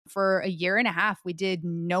for a year and a half, we did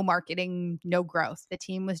no marketing, no growth. The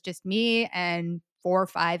team was just me and 4 or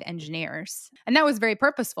 5 engineers. And that was very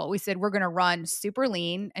purposeful. We said, we're going to run super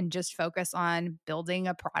lean and just focus on building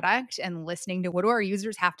a product and listening to what do our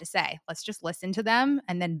users have to say. Let's just listen to them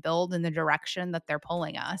and then build in the direction that they're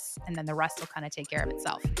pulling us. And then the rest will kind of take care of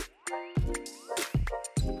itself.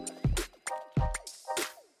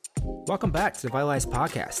 Welcome back to the Vitalize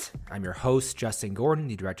Podcast. I'm your host, Justin Gordon,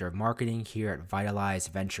 the Director of Marketing here at Vitalize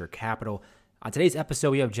Venture Capital. On today's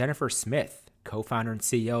episode, we have Jennifer Smith, co-founder and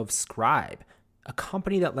CEO of Scribe, a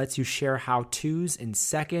company that lets you share how-tos in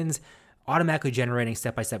seconds, automatically generating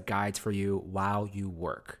step-by-step guides for you while you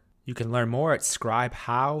work. You can learn more at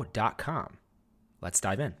scribehow.com. Let's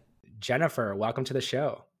dive in. Jennifer, welcome to the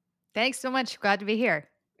show. Thanks so much. Glad to be here.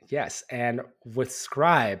 Yes, and with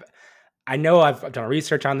Scribe, I know I've done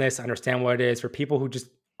research on this, understand what it is. For people who just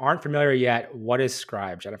aren't familiar yet, what is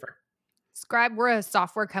Scribe, Jennifer? Scribe, we're a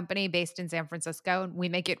software company based in San Francisco, and we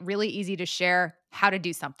make it really easy to share how to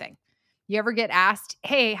do something. You ever get asked,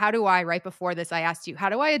 hey, how do I, right before this, I asked you, how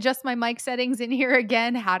do I adjust my mic settings in here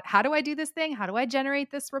again? How do I do this thing? How do I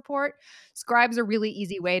generate this report? Scribe's a really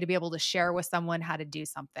easy way to be able to share with someone how to do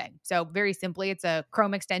something. So very simply, it's a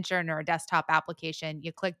Chrome extension or a desktop application.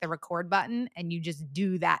 You click the record button and you just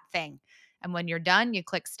do that thing. And when you're done, you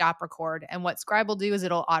click stop record. And what Scribe will do is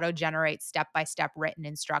it'll auto-generate step-by-step written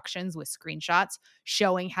instructions with screenshots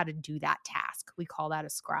showing how to do that task. We call that a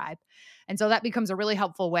scribe. And so that becomes a really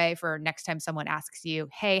helpful way for next time someone asks you,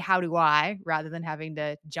 hey, how do I, rather than having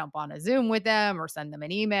to jump on a Zoom with them or send them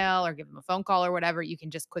an email or give them a phone call or whatever, you can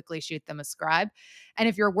just quickly shoot them a scribe. And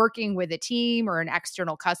if you're working with a team or an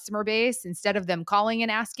external customer base, instead of them calling and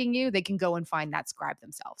asking you, they can go and find that scribe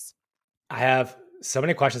themselves. I have so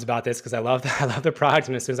many questions about this because I love the product.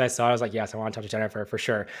 And as soon as I saw it, I was like, yes, I want to talk to Jennifer for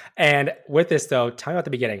sure. And with this though, tell me about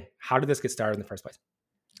the beginning. How did this get started in the first place?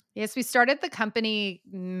 Yes, we started the company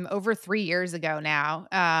over 3 years ago now,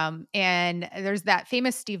 and there's that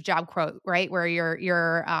famous Steve Jobs quote, right, where your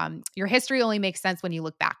history only makes sense when you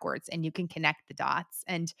look backwards and you can connect the dots.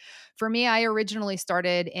 And for me, I originally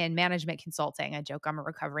started in management consulting. I joke I'm a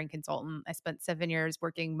recovering consultant. I spent 7 years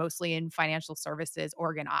working mostly in financial services,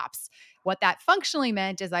 org and ops. What that functionally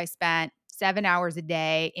meant is I spent 7 hours a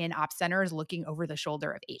day in ops centers looking over the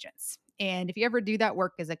shoulder of agents. And if you ever do that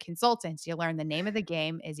work as a consultant, you learn the name of the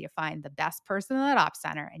game is you find the best person in that ops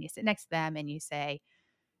center and you sit next to them and you say,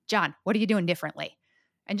 John, what are you doing differently?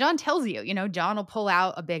 And John tells you, John will pull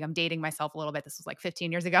out a big, I'm dating myself a little bit. This was like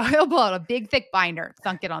 15 years ago. He'll pull out a big, thick binder,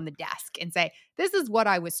 thunk it on the desk and say, this is what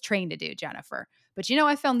I was trained to do, Jennifer. But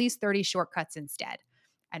I found these 30 shortcuts instead.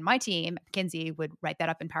 And my team, McKinsey, would write that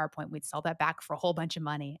up in PowerPoint. We'd sell that back for a whole bunch of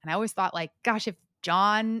money. And I always thought gosh, if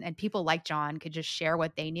John and people like John could just share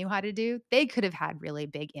what they knew how to do, they could have had really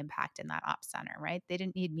big impact in that ops center, right? They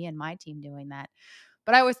didn't need me and my team doing that.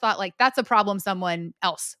 But I always thought that's a problem someone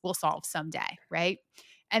else will solve someday, right?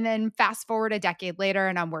 And then fast forward a decade later,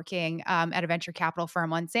 and I'm working at a venture capital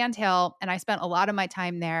firm on Sand Hill. And I spent a lot of my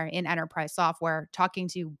time there in enterprise software talking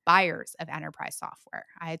to buyers of enterprise software.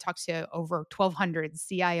 I talked to over 1,200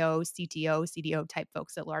 CIO, CTO, CDO type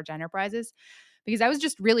folks at large enterprises because I was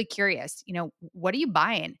just really curious, what are you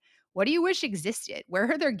buying? What do you wish existed? Where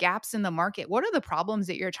are there gaps in the market? What are the problems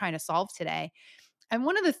that you're trying to solve today? And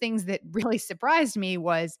one of the things that really surprised me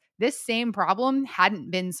was this same problem hadn't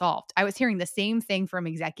been solved. I was hearing the same thing from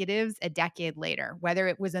executives a decade later, whether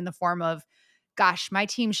it was in the form of, gosh, my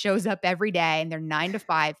team shows up every day and they're 9 to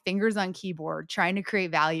 5, fingers on keyboard, trying to create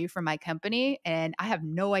value for my company. And I have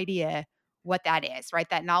no idea what that is, right?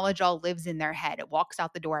 That knowledge all lives in their head. It walks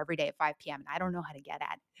out the door every day at 5 p.m. and I don't know how to get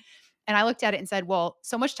at it. And I looked at it and said, well,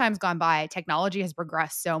 so much time's gone by. Technology has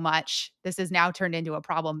progressed so much. This has now turned into a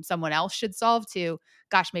problem someone else should solve to,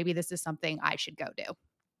 gosh, maybe this is something I should go do.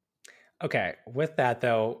 Okay. With that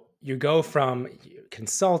though, you go from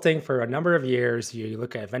consulting for a number of years, you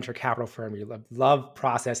look at a venture capital firm, you love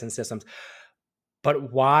process and systems,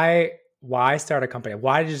 but why start a company?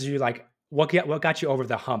 Why did you what got you over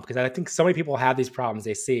the hump? Because I think so many people have these problems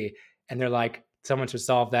they see and they're like, someone should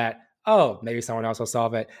solve that. Oh, maybe someone else will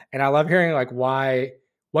solve it. And I love hearing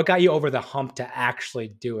what got you over the hump to actually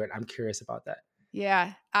do it? I'm curious about that.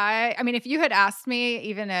 Yeah. I mean, if you had asked me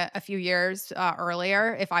even a few years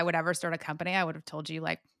earlier, if I would ever start a company, I would have told you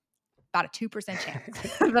about a 2%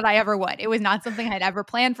 chance that I ever would. It was not something I'd ever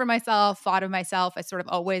planned for myself, thought of myself. I sort of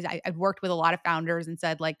always, I've worked with a lot of founders and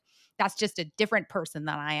said that's just a different person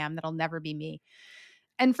than I am. That'll never be me.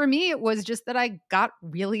 And for me, it was just that I got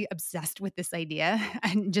really obsessed with this idea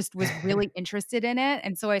and just was really interested in it.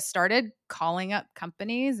 And so I started calling up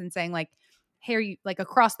companies and saying hey, are you like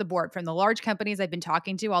across the board from the large companies I've been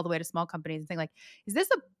talking to all the way to small companies and saying like, is this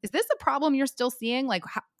a problem you're still seeing? Like,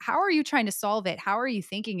 how are you trying to solve it? How are you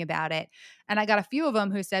thinking about it? And I got a few of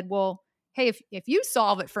them who said, well, hey, if you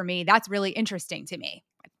solve it for me, that's really interesting to me.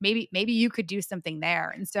 Maybe you could do something there.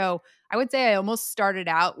 And so I would say I almost started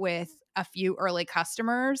out with a few early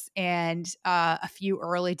customers and a few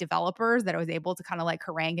early developers that I was able to kind of like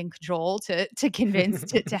harangue and cajole to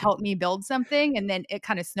convince to help me build something, and then it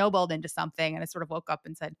kind of snowballed into something, and I sort of woke up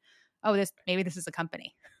and said, "Oh, this is a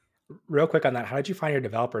company." Real quick on that, how did you find your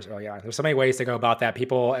developers early on? There's so many ways to go about that.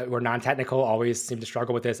 People who are non-technical always seem to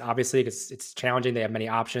struggle with this, obviously, because it's challenging. They have many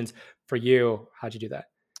options. For you, how'd you do that?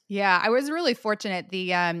 Yeah, I was really fortunate.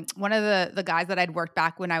 The one of the guys that I'd worked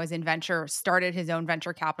back when I was in venture started his own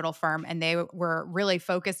venture capital firm, and they were really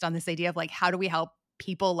focused on this idea of like, how do we help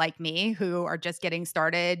people like me who are just getting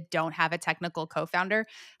started, don't have a technical co-founder?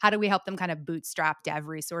 How do we help them kind of bootstrap dev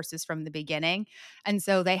resources from the beginning? And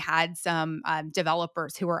so they had some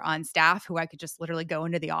developers who were on staff who I could just literally go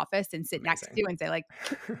into the office and sit next Amazing. to and say like,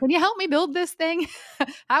 can you help me build this thing?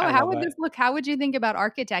 I How love would it. this look? How would you think about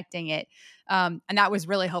architecting it? And that was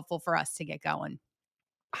really helpful for us to get going.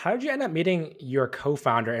 How did you end up meeting your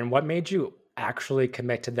co-founder, and what made you actually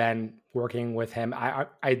commit to then working with him?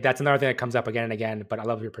 That's another thing that comes up again and again, but I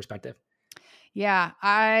love your perspective. Yeah,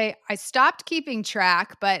 I stopped keeping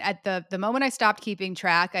track, but at the moment I stopped keeping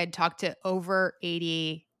track, I'd talked to over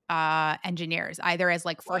 80 engineers, either as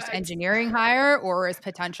like first What? engineering hire or as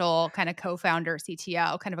potential kind of co-founder,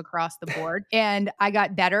 CTO, kind of across the board. And I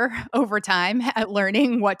got better over time at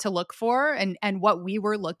learning what to look for and what we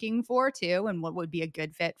were looking for too, and what would be a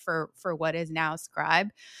good fit for what is now Scribe.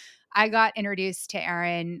 I got introduced to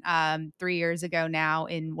Aaron 3 years ago now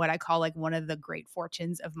in what I call like one of the great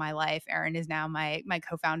fortunes of my life. Aaron is now my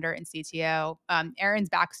co-founder and CTO. Aaron's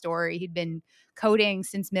backstory: he'd been coding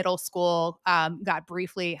since middle school. Got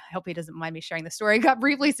briefly, I hope he doesn't mind me sharing the story. Got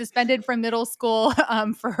briefly suspended from middle school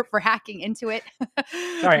for hacking into it.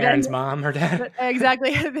 Sorry, then Aaron's mom or dad.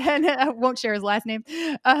 exactly. Then I won't share his last name.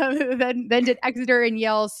 Then did Exeter and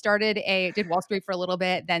Yale. Did Wall Street for a little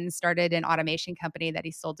bit. Then started an automation company that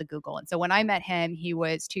he sold to Google. And so when I met him, he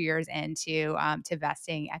was 2 years into to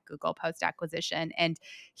vesting at Google post acquisition, and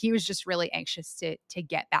he was just really anxious to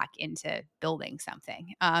get back into building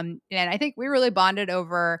something. And I think we really bonded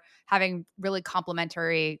over having really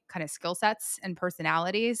complementary kind of skill sets and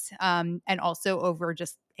personalities, and also over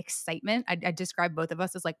just excitement. I describe both of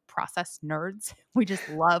us as like process nerds. We just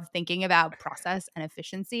love thinking about process and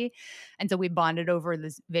efficiency. And so we bonded over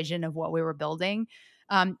this vision of what we were building.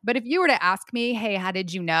 But if you were to ask me, hey, how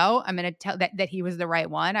did you know? I'm going to tell that he was the right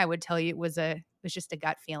one. I would tell you it was just a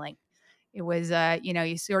gut feeling. It was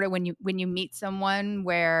you sort of when you meet someone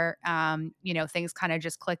where things kind of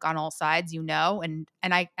just click on all sides, and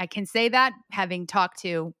I can say that having talked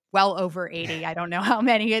to well over 80, I don't know how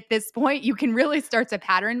many at this point, you can really start to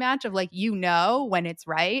pattern match of like, when it's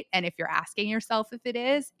right, and if you're asking yourself if it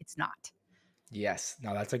is, it's not. Yes.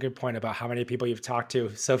 No, that's a good point about how many people you've talked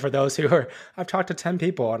to. So for those who are, I've talked to 10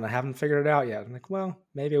 people and I haven't figured it out yet. I'm like, well,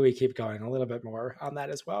 maybe we keep going a little bit more on that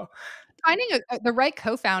as well. Finding the right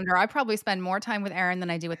co-founder, I probably spend more time with Aaron than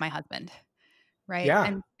I do with my husband. Right,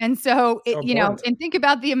 Yeah. and so So important. and think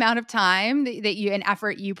about the amount of time that you and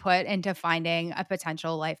effort you put into finding a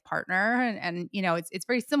potential life partner, and it's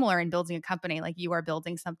very similar in building a company, like, you are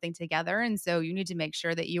building something together, and so you need to make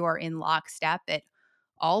sure that you are in lockstep at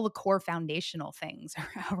all the core foundational things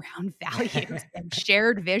around values and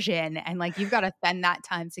shared vision, and, like, you've gotta spend that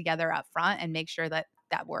time together up front and make sure that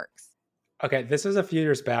that works. Okay, this was a few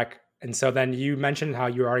years back. And so then you mentioned how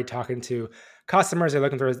you were already talking to customers, they're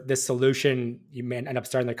looking for this solution. You may end up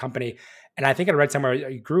starting the company. And I think I read somewhere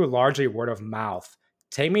you grew largely word of mouth.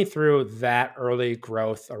 Take me through that early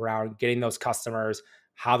growth around getting those customers,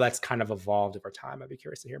 how that's kind of evolved over time. I'd be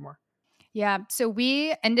curious to hear more. Yeah. So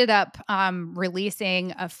we ended up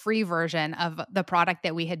releasing a free version of the product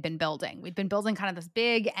that we had been building. We'd been building kind of this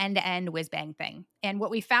big end to end whiz bang thing. And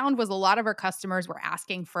what we found was a lot of our customers were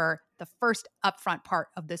asking for the first upfront part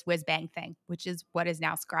of this whiz bang thing, which is what is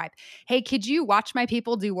now Scribe. Hey, could you watch my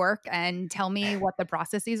people do work and tell me what the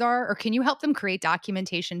processes are? Or can you help them create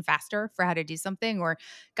documentation faster for how to do something? Or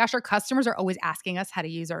gosh, our customers are always asking us how to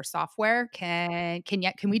use our software. Can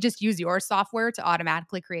we just use your software to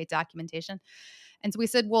automatically create documentation? And so we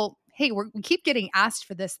said, well, hey, we keep getting asked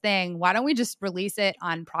for this thing. Why don't we just release it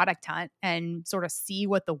on Product Hunt and sort of see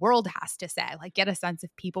what the world has to say? Like, get a sense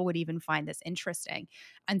if people would even find this interesting.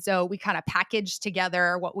 And so we kind of packaged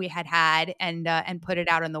together what we had and put it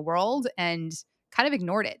out in the world. And kind of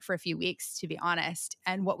ignored it for a few weeks, to be honest.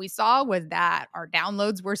 And what we saw was that our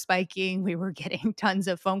downloads were spiking. We were getting tons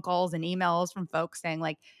of phone calls and emails from folks saying,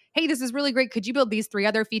 like, hey, this is really great. Could you build these three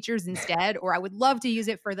other features instead? Or I would love to use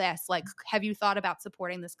it for this. Like, have you thought about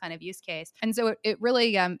supporting this kind of use case? And so it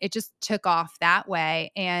really, it just took off that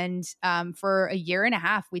way. And for a year and a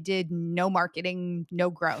half, we did no marketing, no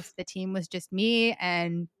growth. The team was just me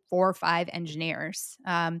and 4 or 5 engineers.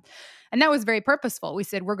 And that was very purposeful. We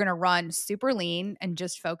said, we're going to run super lean and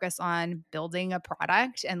just focus on building a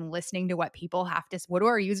product and listening to what do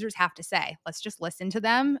our users have to say? Let's just listen to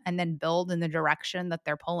them and then build in the direction that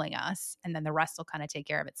they're pulling us. And then the rest will kind of take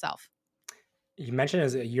care of itself. You mentioned it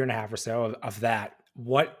was a year and a half or so of that.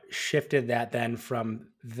 What shifted that then from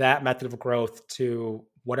that method of growth to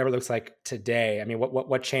whatever it looks like today? I mean,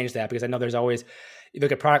 what changed that? Because I know there's always, you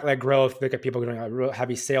look at product led growth, look at people doing a real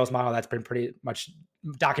heavy sales model that's been pretty much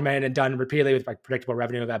documented and done repeatedly with like predictable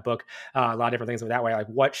revenue of that book, a lot of different things that way. Like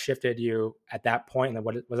what shifted you at that point, and then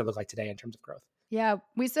what does it look like today in terms of growth? Yeah,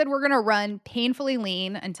 we said we're going to run painfully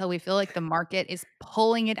lean until we feel like the market is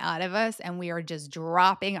pulling it out of us and we are just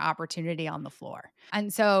dropping opportunity on the floor.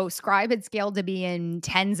 And so Scribe had scaled to be in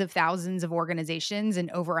tens of thousands of organizations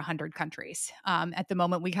in over 100 countries. At the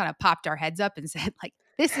moment, we kind of popped our heads up and said, like,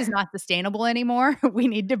 this is not sustainable anymore. We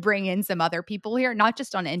need to bring in some other people here, not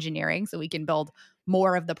just on engineering, so we can build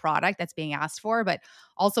more of the product that's being asked for, but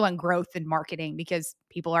also on growth and marketing because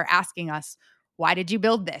people are asking us, why did you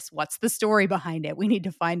build this? What's the story behind it? We need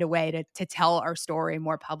to find a way to tell our story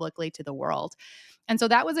more publicly to the world. And so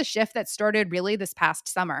that was a shift that started really this past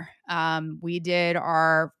summer. We did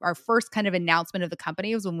our first kind of announcement of the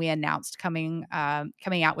company was when we announced coming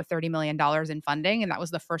out with $30 million in funding, and that was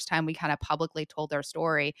the first time we kind of publicly told our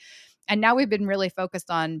story. And now we've been really focused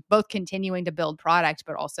on both continuing to build product,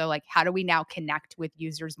 but also like how do we now connect with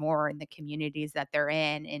users more in the communities that they're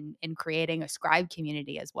in creating a Scribe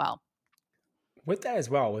community as well. With that as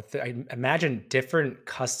well, I imagine different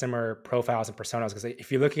customer profiles and personas. Because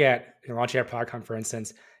if you're looking at launching a product, for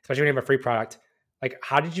instance, especially when you have a free product, like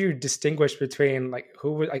how did you distinguish between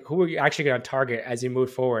who were you actually going to target as you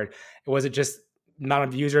move forward? Was it just amount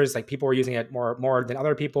of users? Like people were using it more than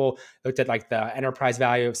other people. Looked at like the enterprise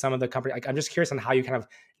value of some of the company. Like I'm just curious on how you kind of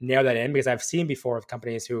nail that in because I've seen before with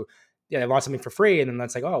companies who they launch something for free and then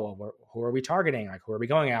that's like, oh well, who are we targeting? Like who are we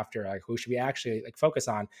going after? Like who should we actually like focus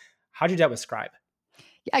on? How'd you do that with Scribe?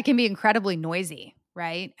 Yeah, it can be incredibly noisy,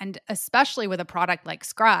 right? And especially with a product like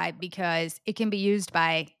Scribe, because it can be used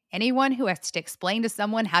by anyone who has to explain to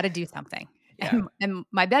someone how to do something. Yeah, And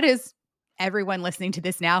my bet is everyone listening to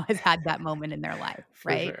this now has had that moment in their life, for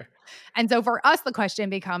right? sure. And so for us, the question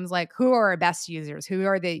becomes like, who are our best users? Who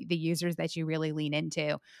are the users that you really lean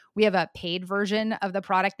into? We have a paid version of the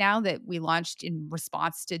product now that we launched in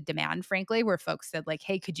response to demand, frankly, where folks said, like,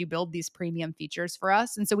 hey, could you build these premium features for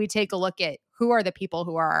us? And so we take a look at who are the people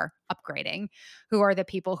who are upgrading, who are the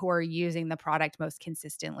people who are using the product most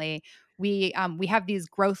consistently. We have these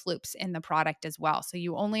growth loops in the product as well. So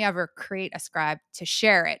you only ever create a Scribe to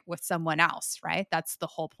share it with someone else, right? That's the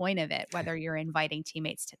whole point of it, whether you're inviting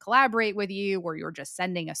teammates to collaborate with you or you're just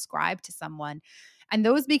sending a Scribe to someone. And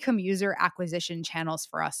those become user acquisition channels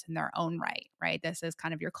for us in their own right, right? This is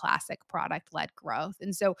kind of your classic product led growth.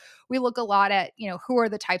 And so we look a lot at, who are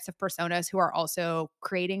the types of personas who are also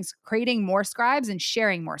creating more Scribes and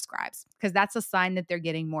sharing more Scribes, because that's a sign that they're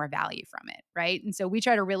getting more value from it, right? And so we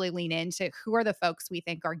try to really lean into who are the folks we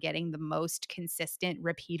think are getting the most consistent,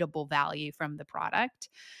 repeatable value from the product.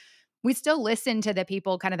 We still listen to the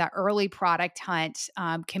people, kind of that early product hunt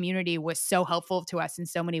community was so helpful to us in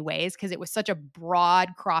so many ways because it was such a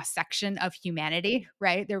broad cross section of humanity,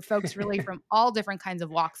 right? There are folks really from all different kinds of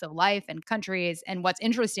walks of life and countries. And what's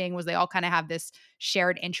interesting was they all kind of have this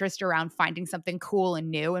shared interest around finding something cool and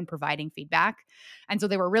new and providing feedback. And so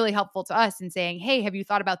they were really helpful to us in saying, hey, have you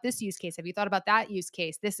thought about this use case? Have you thought about that use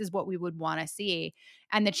case? This is what we would want to see.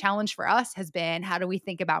 And the challenge for us has been how do we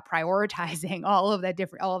think about prioritizing all of that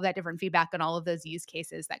different feedback and all of those use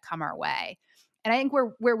cases that come our way. And I think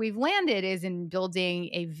where we've landed is in building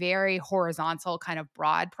a very horizontal kind of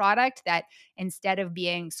broad product that instead of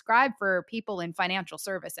being Scribe for people in financial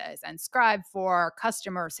services and Scribe for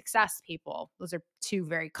customer success people, those are two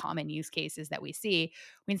very common use cases that we see.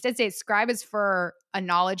 We instead say Scribe is for a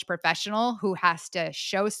knowledge professional who has to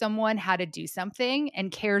show someone how to do something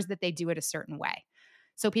and cares that they do it a certain way.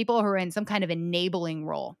 So people who are in some kind of enabling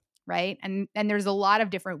role, right? And there's a lot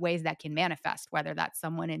of different ways that can manifest, whether that's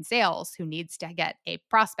someone in sales who needs to get a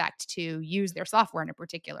prospect to use their software in a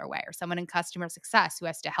particular way, or someone in customer success who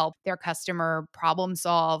has to help their customer problem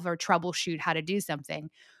solve or troubleshoot how to do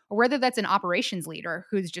something, or whether that's an operations leader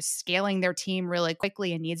who's just scaling their team really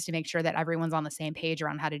quickly and needs to make sure that everyone's on the same page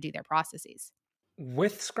around how to do their processes.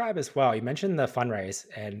 With Scribe as well, you mentioned the fundraise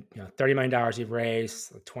and $30 million you've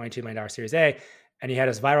raised, like $22 million Series A, and you had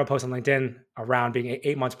this viral post on LinkedIn around being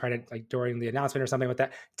 8 months pregnant, like during the announcement or something with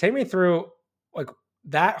that. Take me through like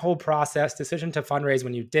that whole process, decision to fundraise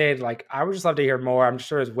when you did. Like, I would just love to hear more. I'm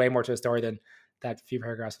sure there's way more to the story than that few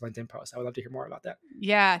paragraphs of LinkedIn post. I would love to hear more about that.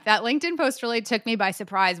 Yeah, that LinkedIn post really took me by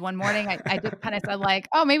surprise. One morning, I just kind of said like,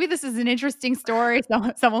 "Oh, maybe this is an interesting story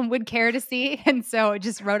someone would care to see." And so I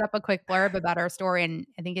just wrote up a quick blurb about our story, and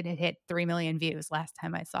I think it had hit 3 million views last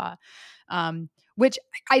time I saw. Which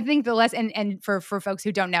I think the less and for folks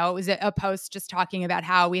who don't know, it was a post just talking about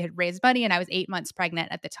how we had raised money, and I was 8 months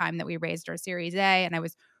pregnant at the time that we raised our Series A, and I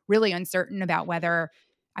was really uncertain about whether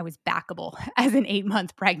I was backable as an 8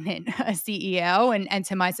 month pregnant CEO. And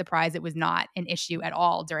to my surprise, it was not an issue at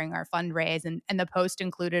all during our fundraise. And the post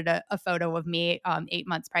included a photo of me 8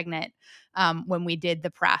 months pregnant when we did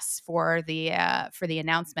the press for the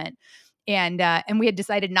announcement. And we had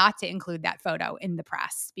decided not to include that photo in the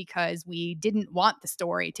press because we didn't want the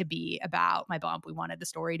story to be about my bump. We wanted the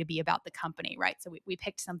story to be about the company, right? So we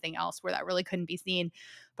picked something else where that really couldn't be seen.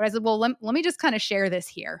 But I said, well, let me just kind of share this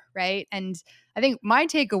here, right? And I think my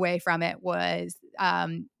takeaway from it was,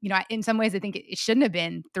 in some ways, I think it shouldn't have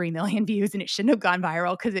been 3 million views and it shouldn't have gone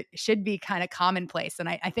viral because it should be kind of commonplace. And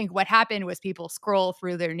I think what happened was people scroll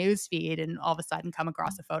through their news feed and all of a sudden come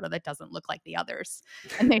across a photo that doesn't look like the others.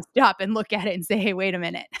 And they stop and look at it and say, hey, wait a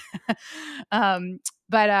minute. um,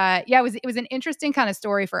 but it was an interesting kind of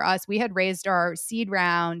story for us. We had raised our seed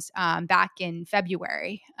round back in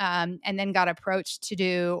February, and then got approached to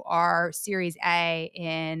do our Series A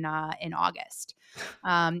in August,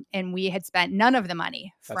 and we had spent none of the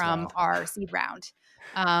money That's from wild. our seed round.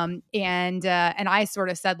 And I sort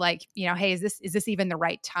of said like, hey, is this even the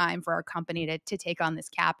right time for our company to take on this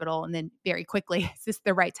capital? And then very quickly, is this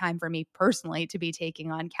the right time for me personally to be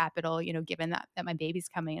taking on capital? Given that my baby's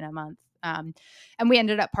coming in a month. And we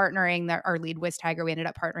ended up partnering our lead was Tiger. We ended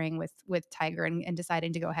up partnering with Tiger and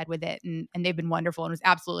deciding to go ahead with it. And they've been wonderful and it was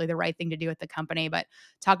absolutely the right thing to do with the company. But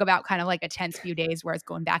talk about kind of like a tense few days where I was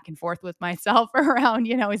going back and forth with myself around,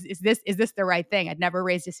 is this the right thing? I'd never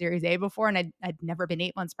raised a Series A before and I'd never been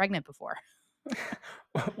 8 months pregnant before.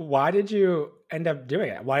 Why did you end up doing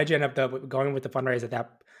it? Why did you end up going with the fundraise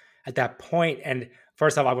at that point? And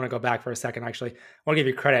first off, I want to go back for a second. Actually, I want to give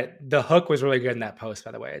you credit. The hook was really good in that post,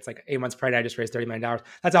 by the way. It's like 8 months pregnant. I just raised $30 million.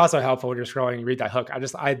 That's also helpful when you're scrolling. You read that hook.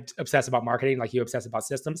 I obsess about marketing, like you obsess about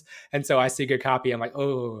systems. And so I see good copy. I'm like,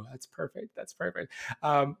 oh, that's perfect. That's perfect.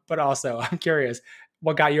 But also, I'm curious,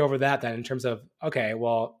 what got you over that then? In terms of, okay,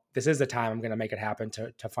 well, this is the time I'm going to make it happen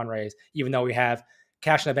to fundraise, even though we have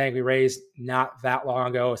cash in the bank we raised not that long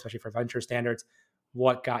ago, especially for venture standards.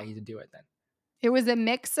 What got you to do it then? It was a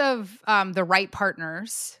mix of the right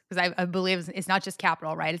partners, because I believe it's not just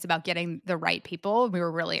capital, right? It's about getting the right people. We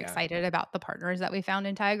were really Yeah. excited about the partners that we found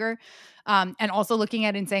in Tiger, and also looking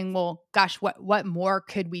at it and saying, "Well, gosh, what more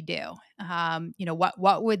could we do?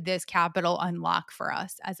 What would this capital unlock for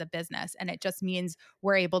us as a business?" And it just means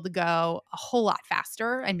we're able to go a whole lot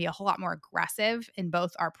faster and be a whole lot more aggressive in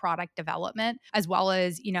both our product development as well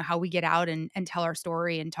as how we get out and tell our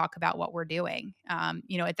story and talk about what we're doing.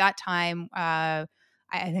 At that time,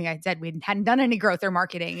 I think I said we hadn't done any growth or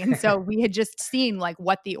marketing. And so we had just seen like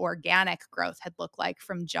what the organic growth had looked like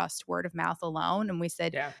from just word of mouth alone. And we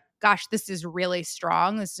said, Yeah. gosh, this is really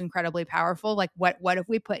strong. This is incredibly powerful. Like what if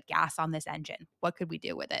we put gas on this engine? What could we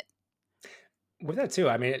do with it? With that too,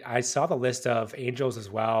 I mean, I saw the list of angels as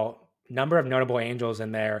well. Number of notable angels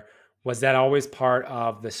in there. Was that always part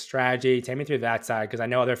of the strategy? Take me through that side because I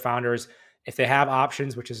know other founders, if they have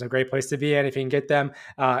options, which is a great place to be in, if you can get them,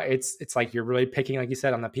 it's like you're really picking, like you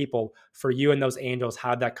said, on the people. For you and those angels,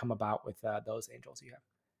 how did that come about with those angels you have?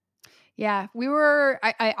 Yeah,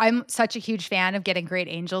 I'm such a huge fan of getting great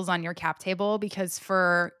angels on your cap table because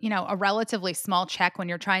for, a relatively small check when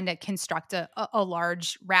you're trying to construct a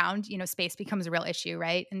large round, space becomes a real issue,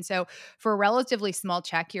 right? And so for a relatively small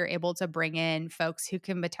check, you're able to bring in folks who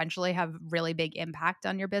can potentially have really big impact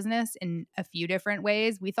on your business in a few different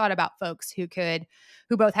ways. We thought about folks who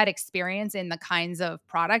both had experience in the kinds of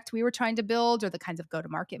product we were trying to build or the kinds of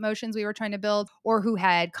go-to-market motions we were trying to build, or who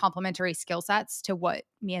had complementary skill sets to what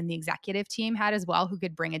me and the executive team had as well, who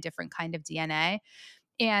could bring a different kind of DNA.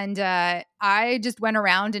 And I just went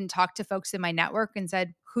around and talked to folks in my network and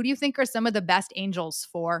said, who do you think are some of the best angels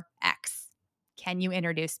for X? Can you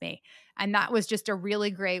introduce me? And that was just a really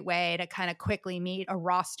great way to kind of quickly meet a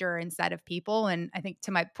roster and set of people. And I think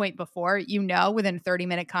to my point before, within a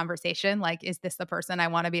 30-minute conversation, like, is this the person I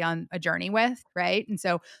want to be on a journey with? Right. And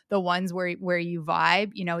so the ones where you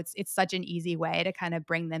vibe, it's such an easy way to kind of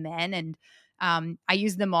bring them in. And I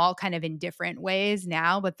use them all kind of in different ways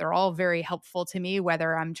now, but they're all very helpful to me,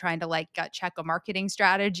 whether I'm trying to like gut check a marketing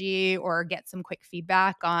strategy or get some quick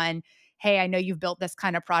feedback on, hey, I know you've built this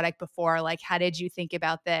kind of product before. Like, how did you think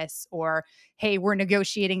about this? Or, hey, we're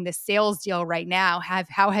negotiating this sales deal right now.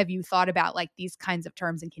 How have you thought about like these kinds of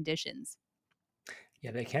terms and conditions?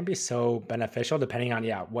 Yeah, they can be so beneficial depending on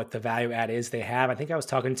what the value add is they have. I think I was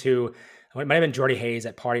talking to it might have been Jordy Hayes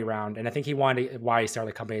at Party Round, and I think he wanted why he started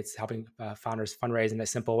the company. It's helping founders fundraise in a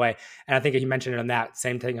simple way. And I think he mentioned it on that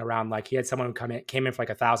same thing around like he had someone who came in for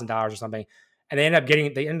like $1,000 or something, and they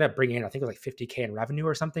ended up bringing in I think it was like 50K in revenue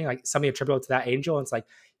or something like something attributable to that angel. And it's like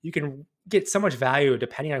you can get so much value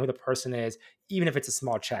depending on who the person is, even if it's a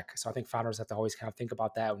small check. So I think founders have to always kind of think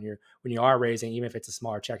about that when you are raising, even if it's a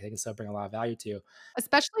smaller check, they can still bring a lot of value to you.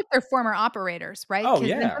 Especially if they're former operators, right? Oh Because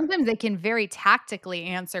then yeah. sometimes they can very tactically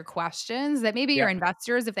answer questions that maybe your Yep.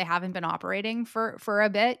 investors, if they haven't been operating for a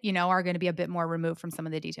bit, are gonna be a bit more removed from some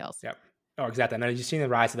of the details. Yep. Oh, exactly. And then you've seen the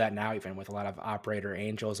rise of that now, even with a lot of operator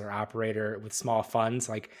angels or operator with small funds.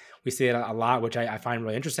 Like we see it a lot, which I find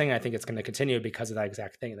really interesting. I think it's going to continue because of that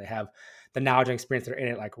exact thing. They have the knowledge and experience that are in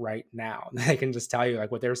it like right now. They can just tell you like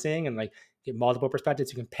what they're seeing and like get multiple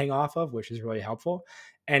perspectives you can ping off of, which is really helpful.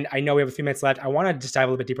 And I know we have a few minutes left. I want to just dive a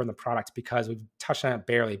little bit deeper on the product because we've touched on it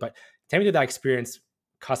barely, but tell me through that experience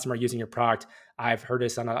customer using your product. I've heard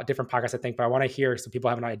this on a different podcast, I think, but I want to hear so people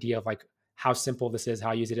have an idea of like how simple this is,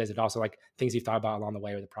 how easy it is, and also like things you've thought about along the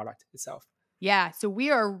way with the product itself. Yeah, so we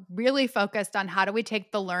are really focused on how do we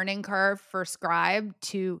take the learning curve for Scribe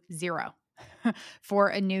to 0 for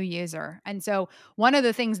a new user. And so one of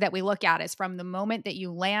the things that we look at is from the moment that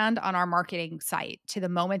you land on our marketing site to the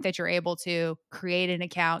moment that you're able to create an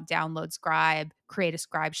account, download Scribe, create a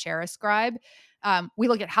Scribe, share a Scribe. We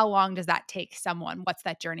look at how long does that take someone? What's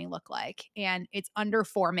that journey look like? And it's under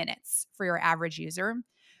 4 minutes for your average user.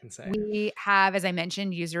 Insane. We have, as I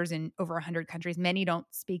mentioned, users in over 100 countries. Many don't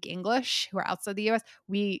speak English who are outside the US.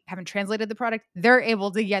 We haven't translated the product. They're able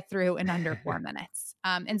to get through in under 4 minutes.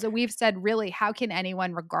 And so we've said, really, how can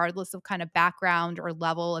anyone, regardless of kind of background or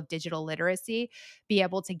level of digital literacy, be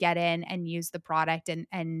able to get in and use the product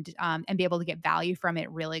and be able to get value from it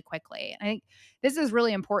really quickly? And I think this is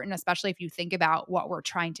really important, especially if you think about what we're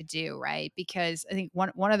trying to do, right? Because I think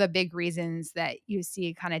one of the big reasons that you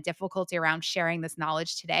see kind of difficulty around sharing this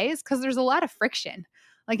knowledge today is because there's a lot of friction.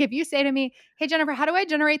 Like if you say to me, "Hey Jennifer, how do I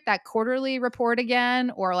generate that quarterly report again?"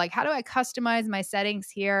 Or like, "How do I customize my settings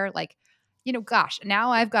here?" Like, gosh, now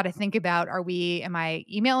I've got to think about, am I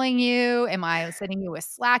emailing you? Am I sending you a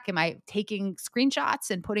Slack? Am I taking screenshots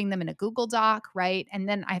and putting them in a Google Doc, right? And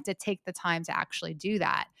then I have to take the time to actually do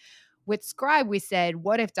that. With Scribe, we said,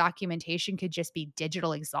 what if documentation could just be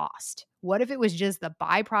digital exhaust? What if it was just the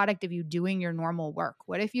byproduct of you doing your normal work?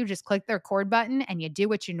 What if you just click the record button and you do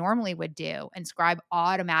what you normally would do, and Scribe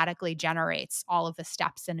automatically generates all of the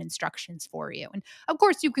steps and instructions for you? And of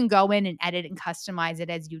course, you can go in and edit and customize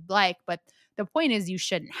it as you'd like, but the point is you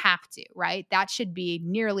shouldn't have to, right? That should be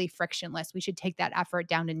nearly frictionless. We should take that effort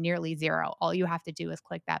down to nearly zero. All you have to do is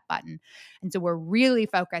click that button. And so we're really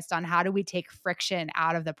focused on how do we take friction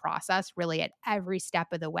out of the process really at every step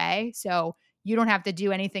of the way. So you don't have to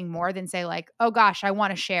do anything more than say like, "Oh gosh, I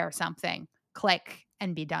want to share something." Click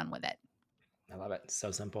and be done with it. I love it.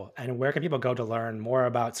 So simple. And where can people go to learn more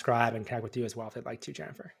about Scribe and connect with you as well if they'd like to,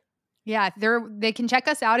 Jennifer? Yeah, they can check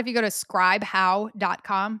us out if you go to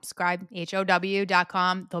scribehow.com, scribe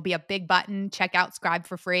how.com. There'll be a big button, check out Scribe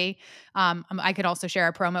for free. I could also share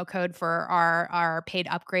a promo code for our paid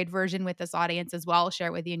upgrade version with this audience as well. I'll share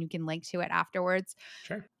it with you and you can link to it afterwards.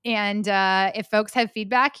 Sure. And if folks have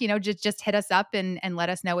feedback, just hit us up and let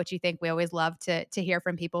us know what you think. We always love to hear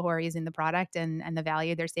from people who are using the product and the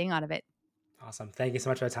value they're seeing out of it. Awesome. Thank you so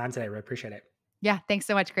much for the time today. Really appreciate it. Yeah, thanks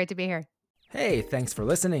so much. Great to be here. Hey, thanks for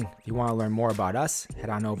listening. If you want to learn more about us, head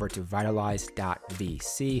on over to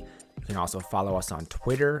vitalize.vc. You can also follow us on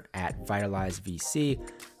Twitter at vitalizevc,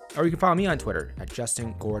 or you can follow me on Twitter at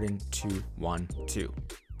JustinGordon212.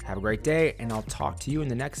 Have a great day, and I'll talk to you in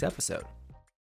the next episode.